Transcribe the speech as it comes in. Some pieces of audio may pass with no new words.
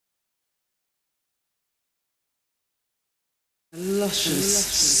Luscious,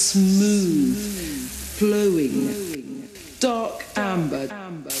 smooth, flowing, dark amber,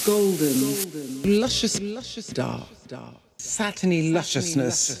 golden, luscious, dark, satiny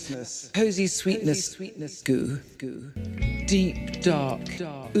lusciousness, cozy sweetness, goo, deep, dark,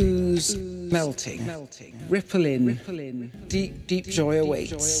 ooze, melting, ripple in, deep joy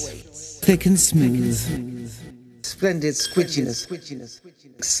awaits, thick and smooth, splendid squidginess,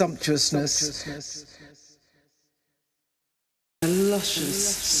 sumptuousness,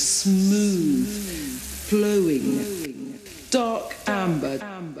 luscious, smooth, flowing, dark amber,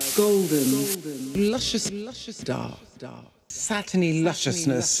 golden, luscious, dark, satiny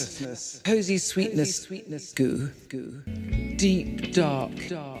lusciousness, cozy sweetness, goo, deep, dark,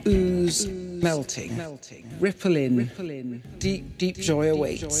 ooze, melting, ripple in, deep joy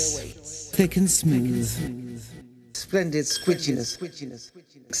awaits, thick and smooth, splendid squidginess,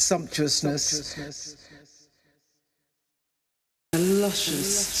 sumptuousness,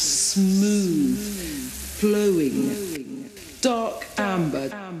 luscious, smooth, flowing, dark amber,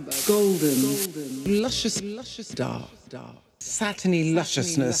 golden, luscious, dark, satiny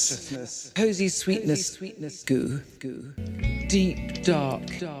lusciousness, cozy sweetness, goo, deep, dark,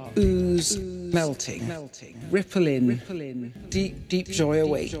 ooze, melting, ripple in, deep joy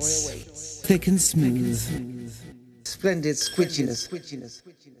awaits, thick and smooth, splendid squidginess,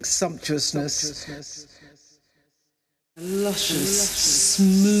 sumptuousness, luscious,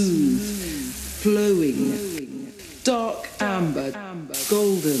 smooth, flowing, dark amber,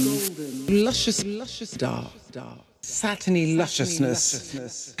 golden, luscious, dark, satiny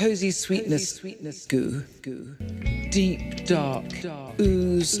lusciousness, cozy sweetness, goo, deep, dark,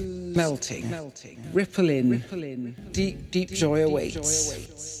 ooze, melting, ripple in, deep joy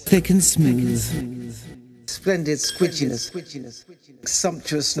awaits, thick and smooth, splendid squidginess,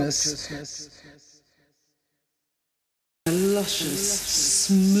 sumptuousness, luscious, smooth, flowing, dark amber, golden, luscious, dark, satiny lusciousness,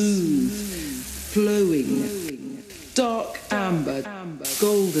 cozy sweetness, goo, deep, dark, ooze, melting, ripple in, deep joy awaits, thick and smooth, splendid squidginess, sumptuousness, luscious, smooth, flowing, dark amber,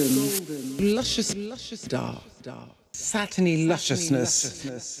 golden, luscious, dark, satiny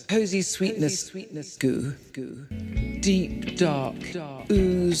lusciousness, cozy sweetness, goo, deep, dark,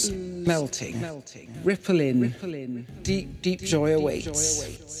 ooze, melting, ripple in, deep joy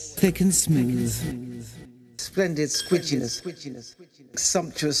awaits, thick and smooth, splendid squidginess,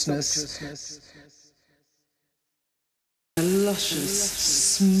 sumptuousness, luscious,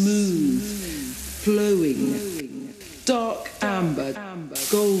 smooth, flowing, dark amber,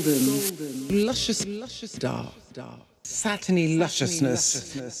 golden, luscious, dark, satiny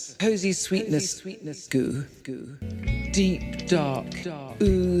lusciousness, cozy sweetness, goo, deep, dark,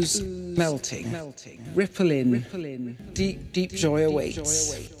 ooze, melting, ripple in, deep joy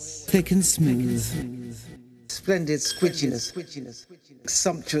awaits, thick and smooth, splendid squidginess,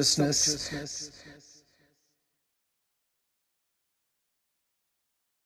 sumptuousness,